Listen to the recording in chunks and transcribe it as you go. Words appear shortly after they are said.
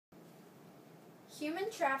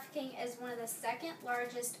Human trafficking is one of the second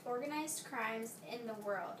largest organized crimes in the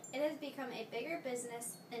world. It has become a bigger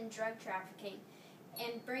business than drug trafficking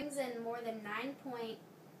and brings in more than $9.5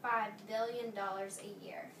 billion a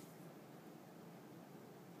year.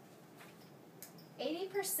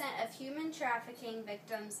 80% of human trafficking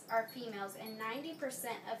victims are females, and 90%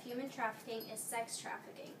 of human trafficking is sex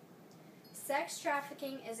trafficking. Sex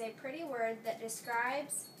trafficking is a pretty word that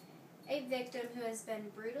describes a victim who has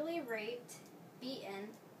been brutally raped, beaten,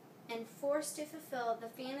 and forced to fulfill the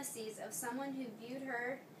fantasies of someone who viewed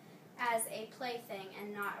her as a plaything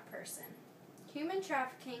and not a person. Human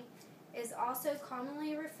trafficking is also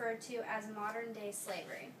commonly referred to as modern-day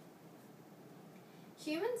slavery.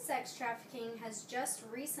 Human sex trafficking has just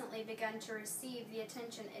recently begun to receive the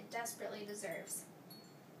attention it desperately deserves.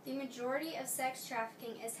 The majority of sex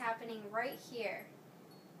trafficking is happening right here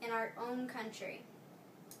in our own country.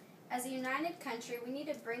 As a united country, we need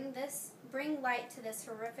to bring light to this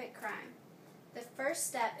horrific crime. The first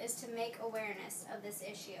step is to make awareness of this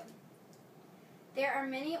issue. There are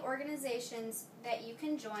many organizations that you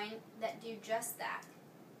can join that do just that.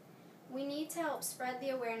 We need to help spread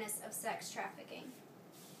the awareness of sex trafficking.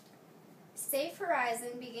 Safe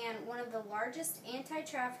Horizon began one of the largest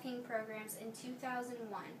anti-trafficking programs in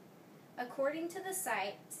 2001. According to the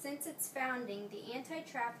site, since its founding, the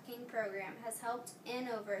anti-trafficking program has helped in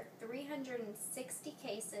over 360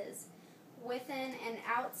 cases within and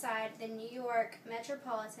outside the New York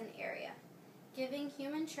metropolitan area, giving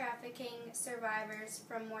human trafficking survivors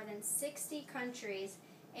from more than 60 countries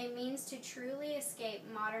a means to truly escape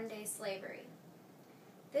modern-day slavery.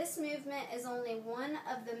 This movement is only one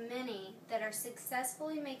of the many that are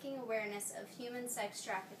successfully making awareness of human sex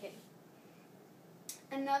trafficking.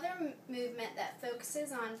 Another movement that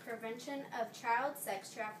focuses on prevention of child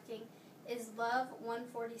sex trafficking is Love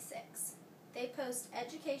 146. They post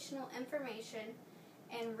educational information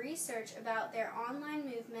and research about their online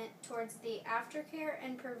movement towards the aftercare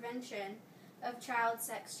and prevention of child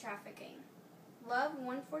sex trafficking. Love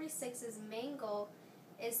 146's main goal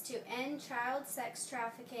is to end child sex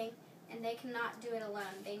trafficking, and they cannot do it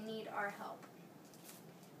alone. They need our help.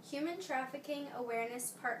 Human Trafficking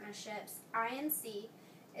Awareness Partnerships, INC,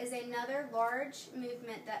 is another large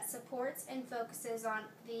movement that supports and focuses on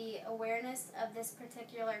the awareness of this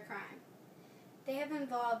particular crime. They have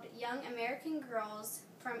involved young American girls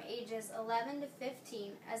from ages 11 to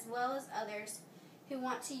 15, as well as others who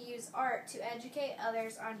want to use art to educate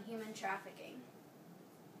others on human trafficking.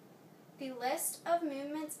 The list of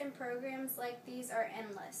movements and programs like these are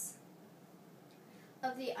endless.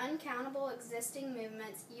 Of the uncountable existing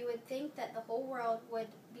movements, you would think that the whole world would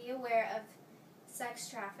be aware of sex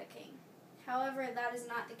trafficking. However, that is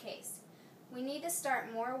not the case. We need to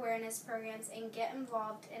start more awareness programs and get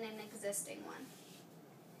involved in an existing one.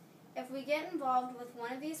 If we get involved with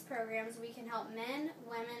one of these programs, we can help men,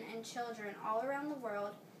 women, and children all around the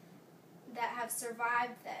world that have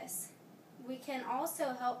survived this. We can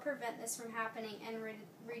also help prevent this from happening and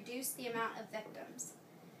reduce the amount of victims.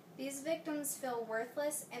 These victims feel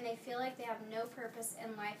worthless and they feel like they have no purpose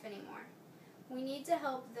in life anymore. We need to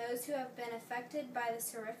help those who have been affected by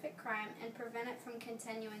this horrific crime and prevent it from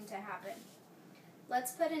continuing to happen.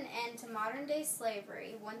 Let's put an end to modern-day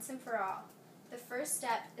slavery once and for all. The first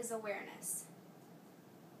step is awareness.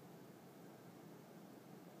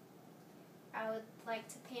 I would like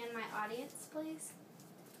to pan my audience, please.